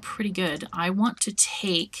looking pretty good. I want to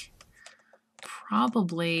take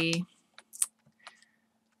probably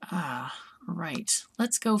right.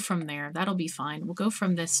 Let's go from there. That'll be fine. We'll go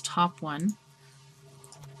from this top one.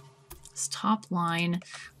 This top line.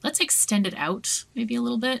 Let's extend it out maybe a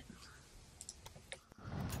little bit.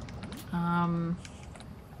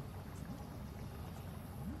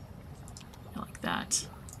 Like that.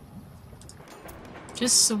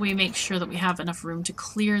 Just so we make sure that we have enough room to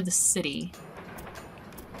clear the city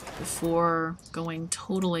before going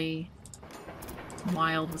totally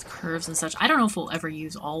wild with curves and such. I don't know if we'll ever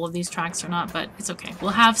use all of these tracks or not, but it's okay.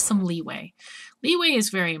 We'll have some leeway. Leeway is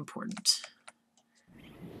very important.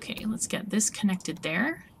 Okay, let's get this connected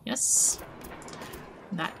there. Yes.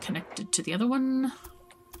 That connected to the other one.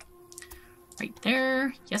 Right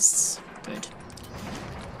there. Yes. Good.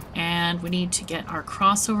 And we need to get our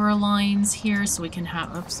crossover lines here so we can have...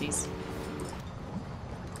 Oopsies.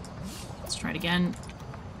 Let's try it again.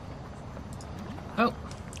 Oh,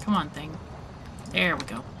 come on, thing. There we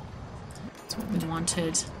go. That's what we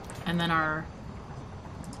wanted. And then our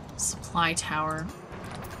supply tower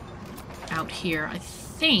out here, I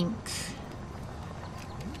think...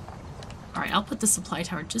 Alright, I'll put the supply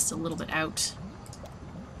tower just a little bit out.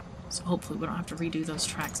 So hopefully we don't have to redo those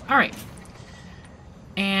tracks. Alright.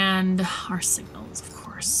 And our signals, of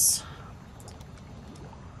course.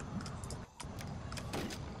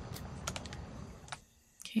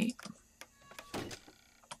 Okay.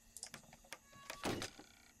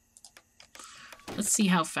 Let's see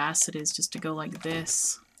how fast it is just to go like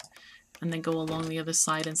this. And then go along the other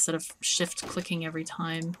side instead of shift clicking every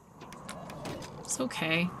time. It's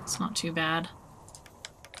okay. It's not too bad.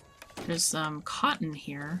 There's cotton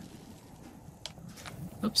here.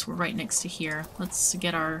 Oops, we're right next to here. Let's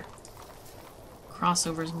get our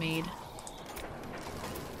crossovers made.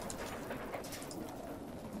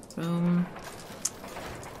 Boom.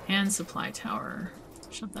 And supply tower.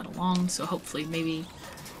 Shove that along, so hopefully maybe...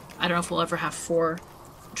 I don't know if we'll ever have 4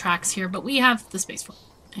 tracks here, but we have the space for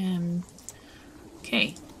it.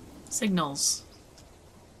 Okay. Signals.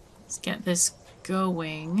 Let's get this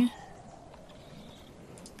going.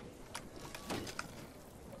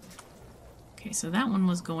 Okay, so that one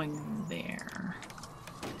was going there.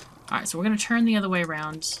 Alright, so we're going to turn the other way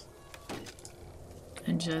around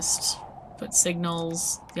and just put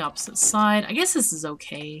signals the opposite side. I guess this is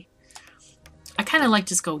okay. I kind of like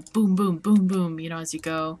just go boom, boom, boom, boom, you know, as you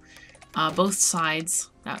go. Both sides.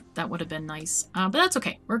 That would have been nice. But that's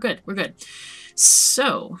okay. We're good. We're good.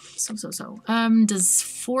 So. Does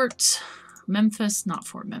Fort Memphis, not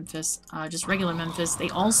Fort Memphis, just regular Memphis, they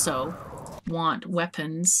also want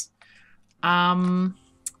weapons.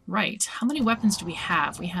 Right. How many weapons do we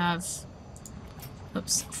have? We have,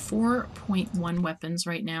 oops, 4.1 weapons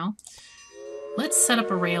right now. Let's set up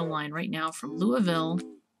a rail line right now from Louisville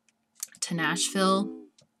to Nashville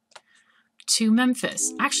to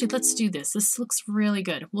Memphis. Actually, let's do this. This looks really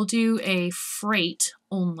good. We'll do a freight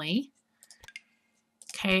only.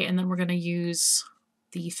 Okay, and then we're going to use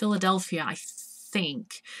the Philadelphia, I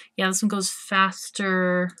think. Yeah, this one goes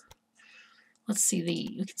faster. Let's see,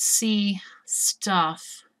 you can see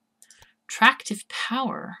stuff. Tractive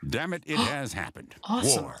power. Damn it, it has happened.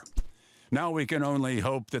 Awesome. War. Now we can only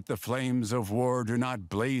hope that the flames of war do not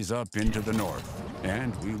blaze up into the north.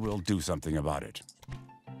 And we will do something about it.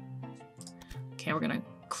 Okay, we're going to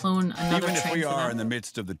clone another train. Even if we are in the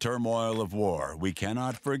midst of the turmoil of war, we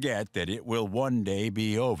cannot forget that it will one day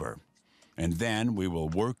be over. And then we will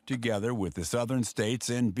work together with the southern states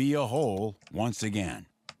and be a whole once again.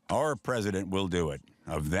 Our president will do it.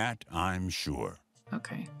 Of that, I'm sure.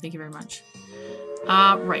 Okay, thank you very much.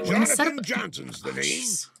 Right, we're going to set up... Johnson's the name,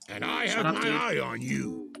 and I have my eye on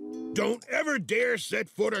you. Don't ever dare set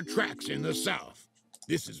foot or tracks in the South.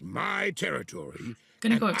 This is my territory.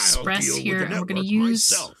 Going to go express here, and we're going to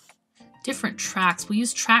use different tracks. We'll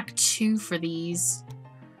use track 2 for these.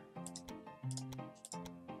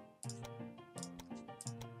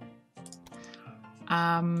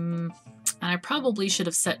 And I probably should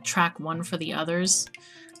have set track 1 for the others.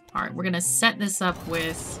 All right, we're going to set this up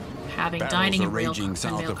with having dining and rail cars. Raging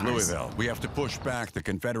south of Louisville. We have to push back the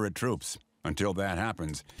Confederate troops. Until that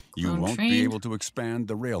happens, you won't be able to expand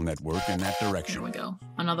the rail network in that direction. Here we go.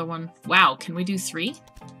 Another one. Wow, can we do 3?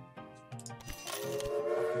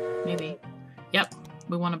 Maybe. Yep,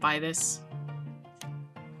 we want to buy this.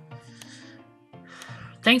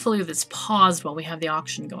 Thankfully, it's paused while we have the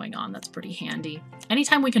auction going on. That's pretty handy.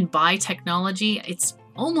 Anytime we can buy technology, it's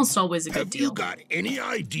almost always a good deal. Have you got any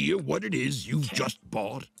idea what it is you've just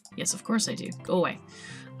bought? Yes, of course I do. Go away.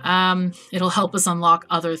 It'll help us unlock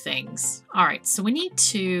other things. All right, so we need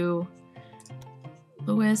to...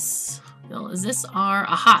 Louisville, is this our...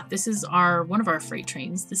 Aha, this is one of our freight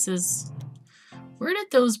trains. This is... Where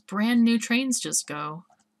did those brand new trains just go?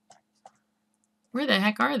 Where the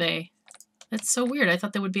heck are they? That's so weird. I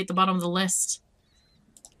thought they would be at the bottom of the list.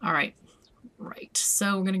 All right. Right.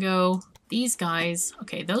 So we're going to go these guys.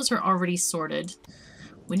 Okay, those are already sorted.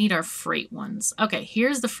 We need our freight ones. Okay,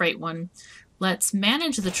 here's the freight one. Let's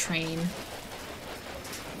manage the train.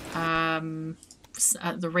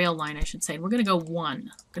 The rail line, I should say. We're going to go 1.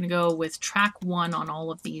 We're going to go with track 1 on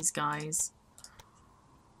all of these guys.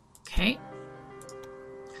 Okay.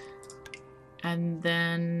 And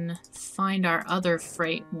then find our other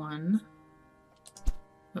freight one.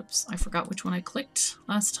 Oops, I forgot which one I clicked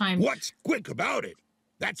last time. What's quick about it?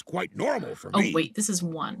 That's quite normal for me. me. Oh, wait, this is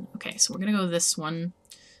one. Okay, so we're gonna go this one.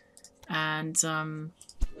 And,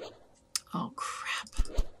 oh, crap.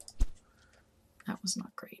 That was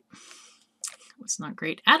not great. That was not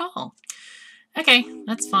great at all. Okay,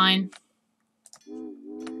 that's fine.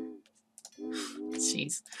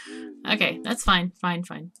 Jeez. Okay, that's fine. Fine,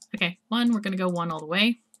 fine. Okay, one, we're gonna go one all the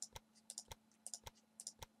way.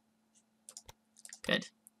 Good.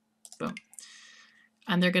 Boom.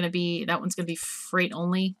 And they're gonna be, that one's gonna be freight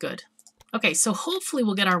only. Good. Okay, so hopefully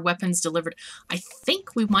we'll get our weapons delivered. I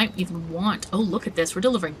think we might even want... Oh, look at this. We're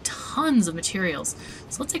delivering tons of materials.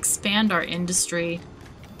 So let's expand our industry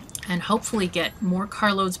and hopefully get more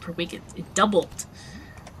carloads per week. It doubled.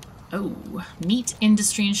 Oh, meat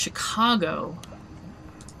industry in Chicago.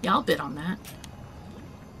 Yeah, I'll bid on that.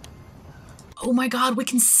 Oh my god, we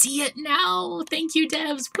can see it now! Thank you,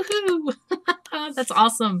 devs! Woohoo! That's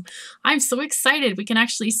awesome. I'm so excited. We can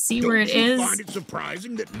actually see where it is. Don't you find it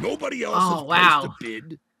surprising that nobody else has placed a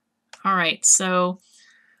bid? Alright, so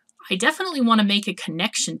I definitely want to make a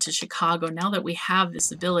connection to Chicago now that we have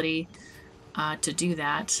this ability to do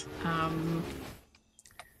that.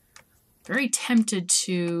 Very tempted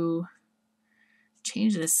to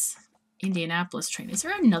change this Indianapolis train. Is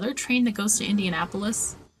there another train that goes to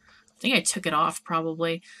Indianapolis? I think I took it off,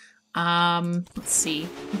 probably. Let's see.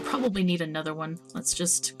 We probably need another one. Let's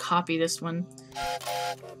just copy this one.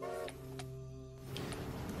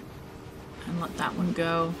 And let that one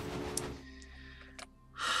go.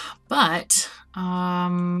 But,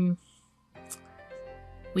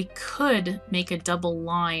 we could make a double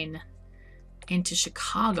line into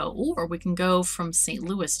Chicago, or we can go from St.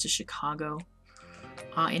 Louis to Chicago.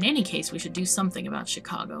 In any case, we should do something about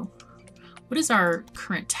Chicago. What is our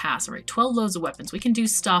current task? All right, 12 loads of weapons. We can do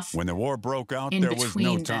stuff. When the war broke out, there was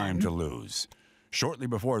no time to lose. Shortly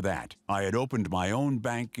before that, I had opened my own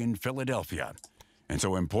bank in Philadelphia. And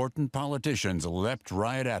so important politicians leapt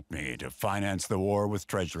right at me to finance the war with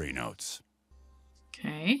treasury notes.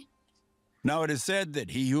 Okay. Now it is said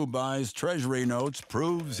that he who buys treasury notes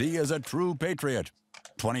proves he is a true patriot.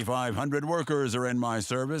 2,500 workers are in my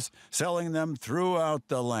service, selling them throughout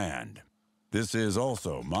the land. This is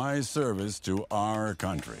also my service to our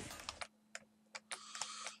country.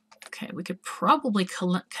 Okay, we could probably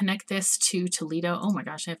connect this to Toledo. Oh my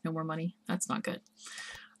gosh, I have no more money. That's not good.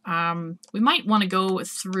 We might want to go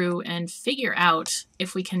through and figure out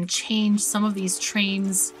if we can change some of these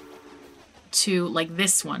trains to, like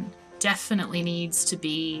this one. Definitely needs to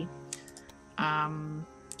be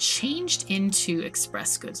changed into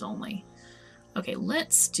express goods only. Okay,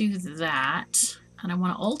 let's do that. And I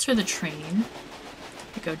want to alter the train.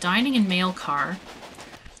 We go dining and mail car.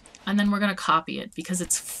 And then we're going to copy it because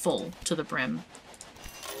it's full to the brim.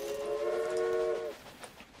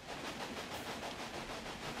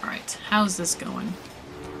 Alright, how's this going?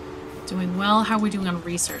 Doing well. How are we doing on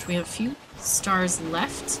research? We have a few stars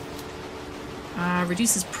left.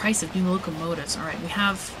 Reduces price of new locomotives. Alright, we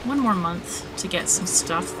have one more month to get some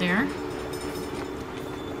stuff there.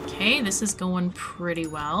 Okay, this is going pretty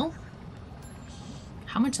well.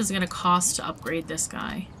 How much is it going to cost to upgrade this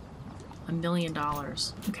guy? $1 million.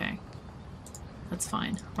 Okay. That's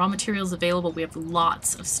fine. Raw materials available. We have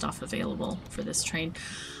lots of stuff available for this train.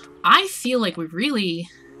 I feel like we really...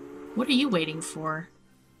 What are you waiting for?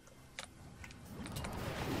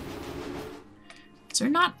 Is there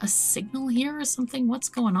not a signal here or something? What's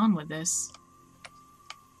going on with this?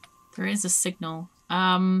 There is a signal.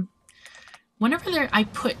 Whenever I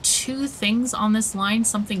put two things on this line,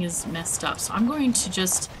 something is messed up. So I'm going to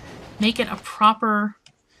just make it a proper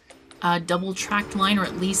double-tracked line, or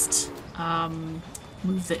at least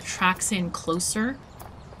move the tracks in closer.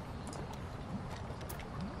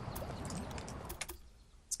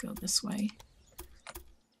 Let's go this way.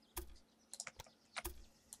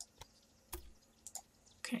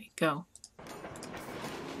 Okay, go.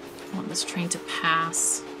 I want this train to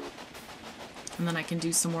pass. And then I can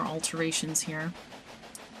do some more alterations here.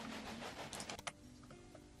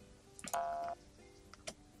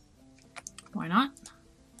 Why not?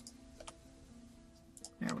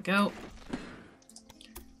 There we go.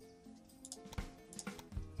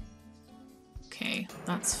 Okay,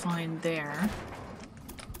 that's fine there.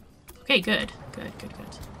 Okay, good. Good, good,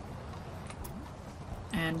 good.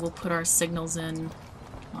 And we'll put our signals in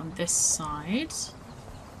on this side.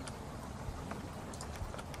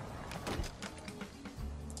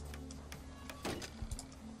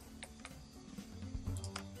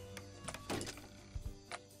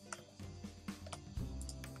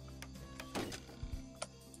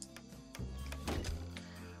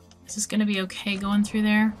 Is this going to be okay going through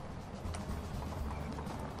there?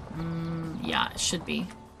 Yeah, it should be.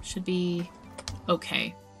 Should be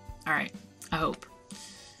okay. Alright, I hope.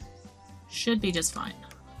 Should be just fine.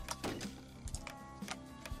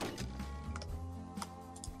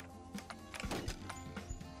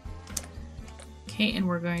 Okay, and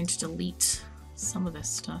we're going to delete some of this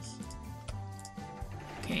stuff.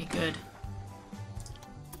 Okay, good.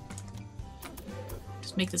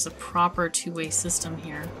 Just make this a proper two-way system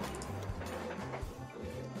here.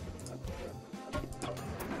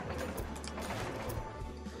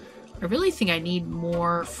 I really think I need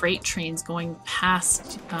more freight trains going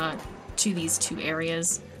past to these two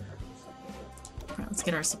areas. All right, let's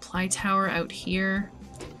get our supply tower out here.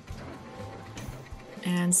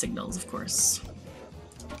 And signals, of course.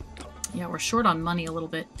 Yeah, we're short on money a little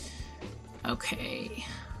bit. Okay.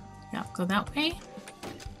 Yeah, go that way.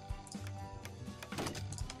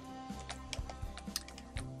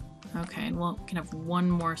 Okay, and we can have one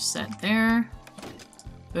more set there.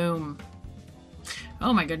 Boom.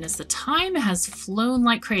 Oh my goodness, the time has flown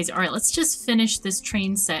like crazy. All right, let's just finish this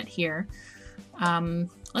train set here.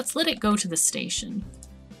 Let's let it go to the station.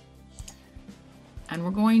 And we're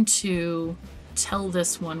going to tell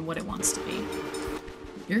this one what it wants to be.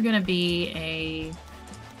 You're gonna be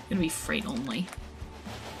freight only.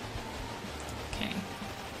 Okay.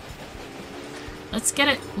 Let's get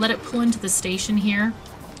it, let it pull into the station here.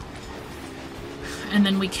 And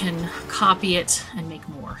then we can copy it and make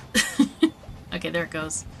more. Okay, there it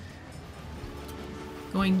goes.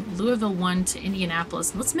 Going Louisville 1 to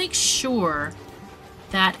Indianapolis. Let's make sure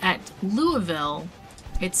that at Louisville,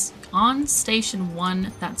 it's on station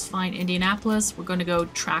 1. That's fine. Indianapolis, we're going to go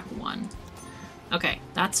track 1. Okay,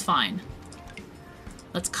 that's fine.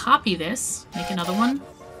 Let's copy this, make another one.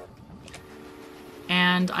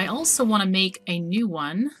 And I also want to make a new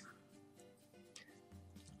one.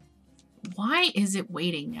 Why is it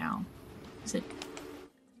waiting now? Is it...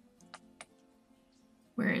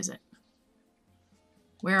 Where is it?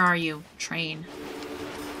 Where are you, train?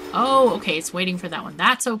 Oh, okay, it's waiting for that one.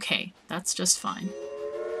 That's okay. That's just fine.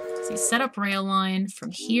 So you set up rail line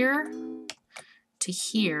from here to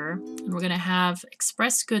here, and we're going to have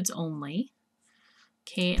express goods only.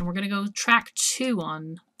 Okay, and we're going to go track 2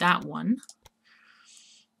 on that one.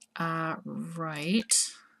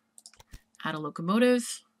 Right. Add a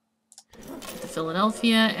locomotive. The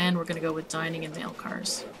Philadelphia, and we're going to go with dining and mail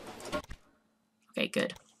cars. Okay,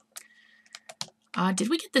 good. Did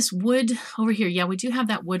we get this wood over here? Yeah, we do have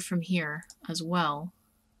that wood from here as well.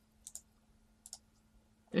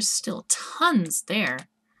 There's still tons there.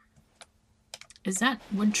 Is that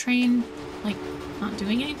wood train, like, not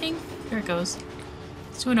doing anything? There it goes.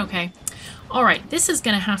 It's doing okay. All right, this is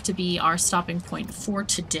going to have to be our stopping point for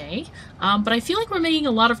today. But I feel like we're making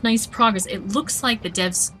a lot of nice progress. It looks like the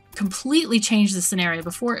devs completely changed the scenario.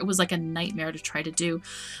 Before it was like a nightmare to try to do,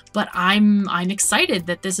 but I'm excited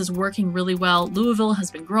that this is working really well. Louisville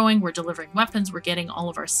has been growing. We're delivering weapons. We're getting all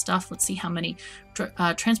of our stuff. Let's see how many.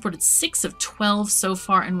 Transported 6 of 12 so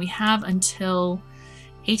far, and we have until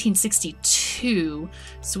 1862,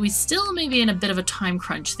 so we still may be in a bit of a time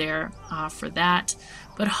crunch there for that,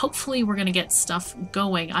 but hopefully we're going to get stuff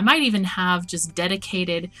going. I might even have just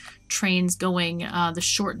dedicated trains going the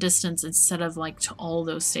short distance instead of like to all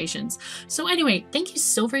those stations. So anyway, thank you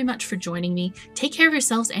so very much for joining me. Take care of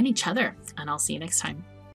yourselves and each other, and I'll see you next time.